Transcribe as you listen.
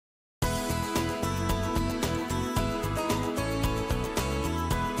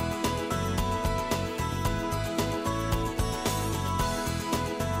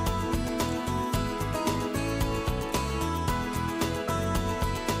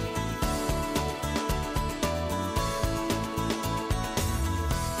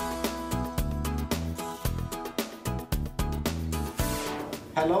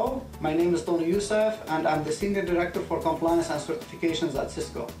Hello, my name is Tony Youssef and I'm the Senior Director for Compliance and Certifications at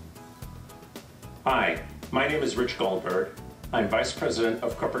Cisco. Hi, my name is Rich Goldberg. I'm Vice President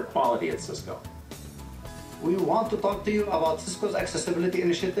of Corporate Quality at Cisco. We want to talk to you about Cisco's Accessibility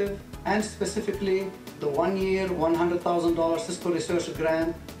Initiative and specifically the one-year, $100,000 Cisco Research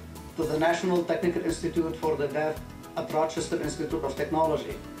Grant to the National Technical Institute for the Deaf at Rochester Institute of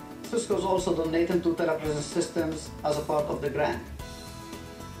Technology. Cisco is also donating to telepresence systems as a part of the grant.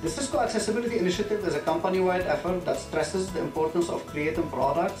 The Cisco Accessibility Initiative is a company-wide effort that stresses the importance of creating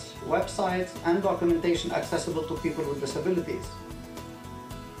products, websites, and documentation accessible to people with disabilities.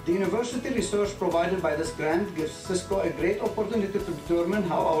 The university research provided by this grant gives Cisco a great opportunity to determine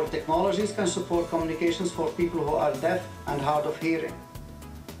how our technologies can support communications for people who are deaf and hard of hearing.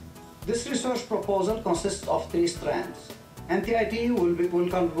 This research proposal consists of 3 strands. NTID will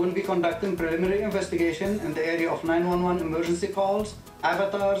be conducting preliminary investigation in the area of 911 emergency calls,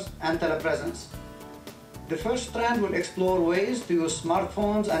 avatars, and telepresence. The first strand will explore ways to use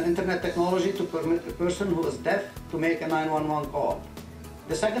smartphones and internet technology to permit a person who is deaf to make a 911 call.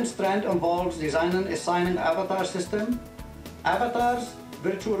 The second strand involves designing a signing avatar system. Avatars,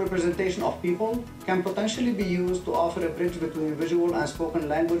 virtual representation of people, can potentially be used to offer a bridge between visual and spoken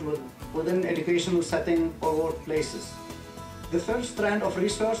language within educational setting or workplaces. The third strand of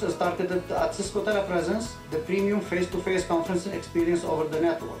research is targeted at Cisco Telepresence, the premium face-to-face conferencing experience over the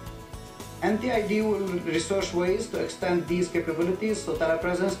network. NTID will research ways to extend these capabilities so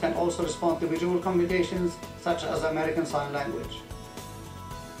telepresence can also respond to visual communications such as American Sign Language.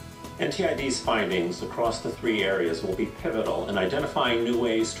 NTID's findings across the 3 areas will be pivotal in identifying new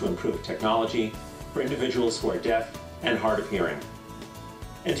ways to improve technology for individuals who are deaf and hard of hearing.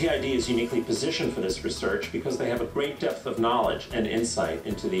 NTID is uniquely positioned for this research because they have a great depth of knowledge and insight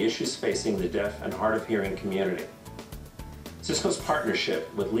into the issues facing the deaf and hard of hearing community. Cisco's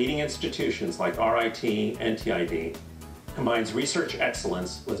partnership with leading institutions like RIT, NTID, combines research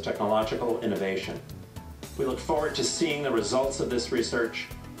excellence with technological innovation. We look forward to seeing the results of this research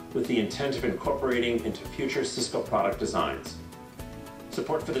with the intent of incorporating into future Cisco product designs.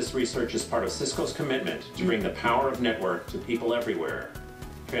 Support for this research is part of Cisco's commitment to bring the power of network to people everywhere,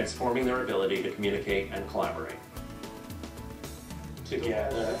 transforming their ability to communicate and collaborate.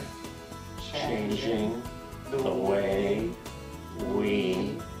 Together, changing the way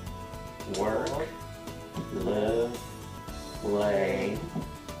we work, live, play,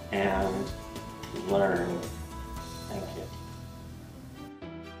 and learn. Thank you.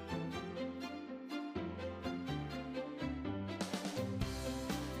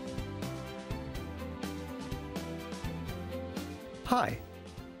 Hi,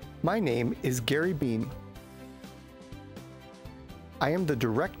 my name is Gary Beam. I am the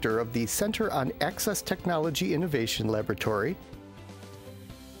director of the Center on Access Technology Innovation Laboratory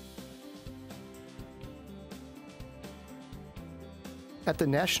at the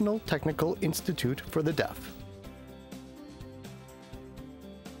National Technical Institute for the Deaf.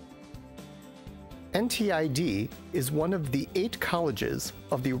 NTID is one of the 8 colleges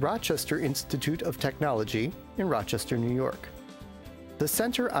of the Rochester Institute of Technology in Rochester, New York. The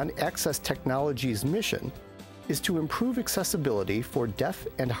Center on Access Technology's mission is to improve accessibility for deaf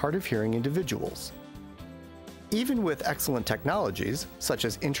and hard of hearing individuals. Even with excellent technologies such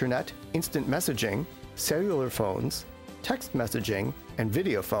as internet, instant messaging, cellular phones, text messaging, and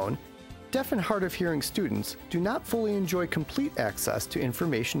video phone, deaf and hard of hearing students do not fully enjoy complete access to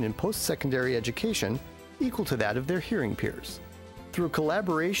information in post-secondary education equal to that of their hearing peers. Through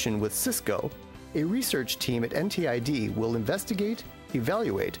collaboration with Cisco, a research team at NTID will investigate,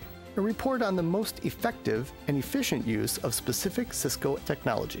 evaluate, and report on the most effective and efficient use of specific Cisco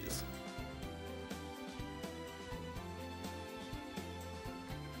technologies.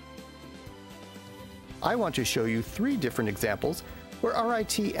 I want to show you 3 different examples where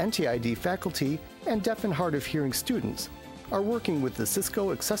RIT NTID faculty and deaf and hard of hearing students are working with the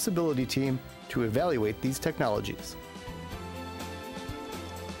Cisco Accessibility Team to evaluate these technologies.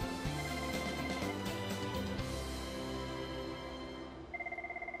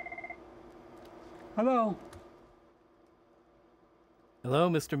 Hello. Hello,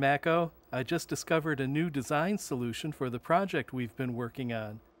 Mr. Macko. I just discovered a new design solution for the project we've been working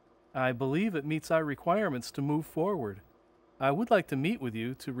on. I believe it meets our requirements to move forward. I would like to meet with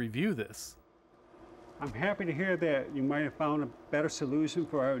you to review this. I'm happy to hear that you might have found a better solution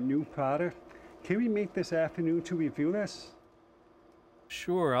for our new product. Can we meet this afternoon to review this?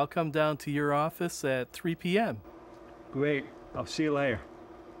 Sure, I'll come down to your office at 3 p.m. Great. I'll see you later.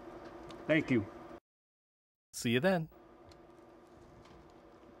 Thank you. See you then.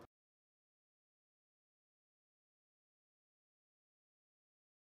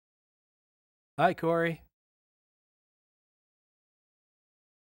 Hi, Corey.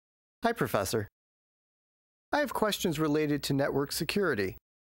 Hi, Professor. I have questions related to network security.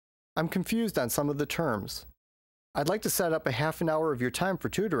 I'm confused on some of the terms. I'd like to set up a half an hour of your time for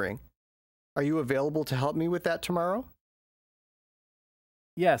tutoring. Are you available to help me with that tomorrow?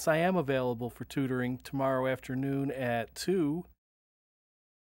 Yes, I am available for tutoring tomorrow afternoon at 2.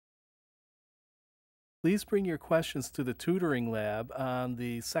 Please bring your questions to the tutoring lab on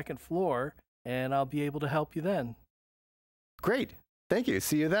the second floor, and I'll be able to help you then. Great. Thank you.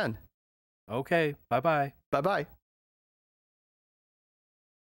 See you then. Okay, bye-bye. Bye-bye.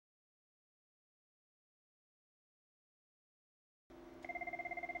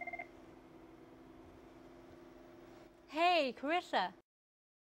 Hey, Carissa.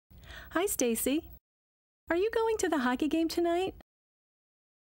 Hi, Stacy. Are you going to the hockey game tonight?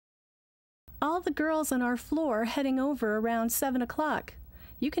 All the girls on our floor are heading over around 7 o'clock.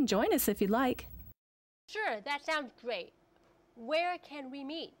 You can join us if you'd like. Sure, that sounds great. Where can we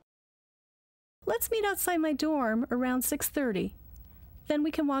meet? Let's meet outside my dorm around 6:30. Then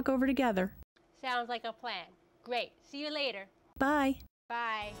we can walk over together. Sounds like a plan. Great. See you later. Bye.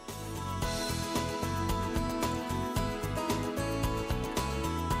 Bye.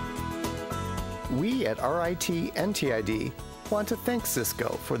 We at RIT NTID want to thank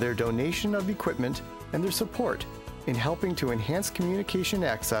Cisco for their donation of equipment and their support in helping to enhance communication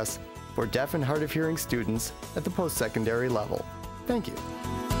access for deaf and hard of hearing students at the post-secondary level. Thank you.